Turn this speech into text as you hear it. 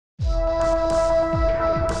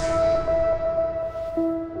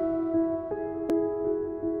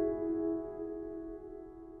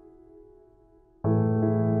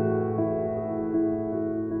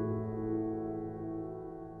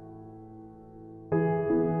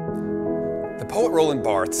poet Roland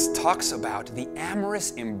Barthes talks about the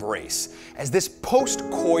amorous embrace as this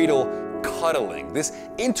post-coital cuddling, this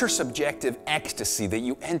intersubjective ecstasy that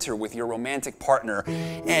you enter with your romantic partner,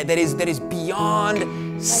 and that is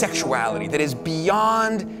beyond sexuality, that is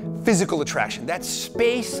beyond physical attraction, that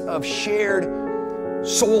space of shared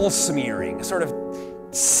soul smearing, a sort of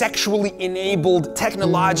sexually enabled,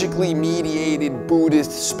 technologically mediated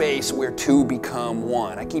Buddhist space where two become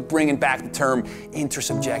one. I keep bringing back the term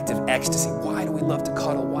intersubjective ecstasy. Why do we love to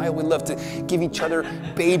cuddle? Why do we love to give each other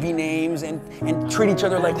baby names and treat each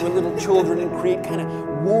other like we're little children and create kind of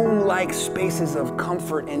womb-like spaces of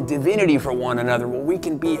comfort and divinity for one another where we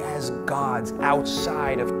can be as gods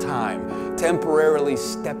outside of time, temporarily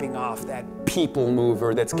stepping off that people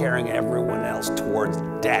mover that's carrying everyone else towards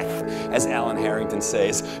death, as Alan Harrington says.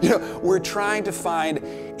 You know, we're trying to find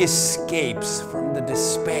escapes from the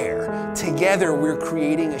despair. Together, we're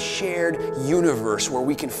creating a shared universe where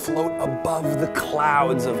we can float above the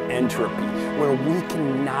clouds of entropy, where we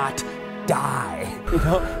cannot die. You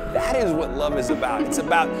know, that is what love is about. It's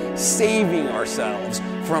about saving ourselves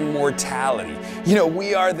from mortality. You know,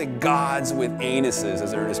 we are the gods with anuses,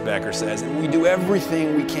 as Ernest Becker says, and we do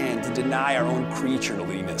everything we can to deny our own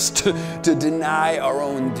creatureliness, to deny our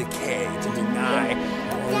own decay, to deny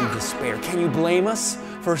our own despair. Can you blame us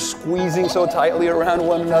for squeezing so tightly around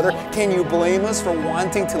one another? Can you blame us for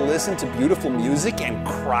wanting to listen to beautiful music and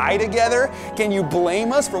cry together? Can you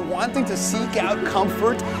blame us for wanting to seek out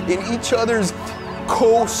comfort in each other's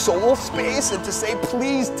co-soul space and to say,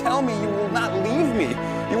 please tell me you will not leave me.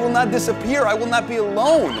 You will not disappear. I will not be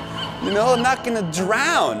alone. You know, I'm not gonna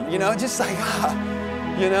drown. You know, just like,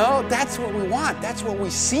 you know, that's what we want. That's what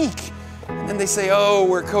we seek. And then they say, oh,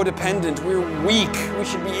 we're codependent. We're weak. We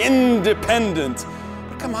should be independent.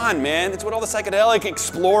 Come on, man. It's what all the psychedelic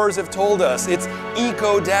explorers have told us. It's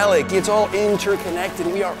ecodelic. It's all interconnected.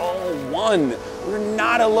 We are all one. We're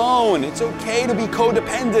not alone. It's okay to be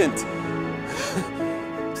codependent.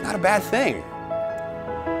 It's not a bad thing.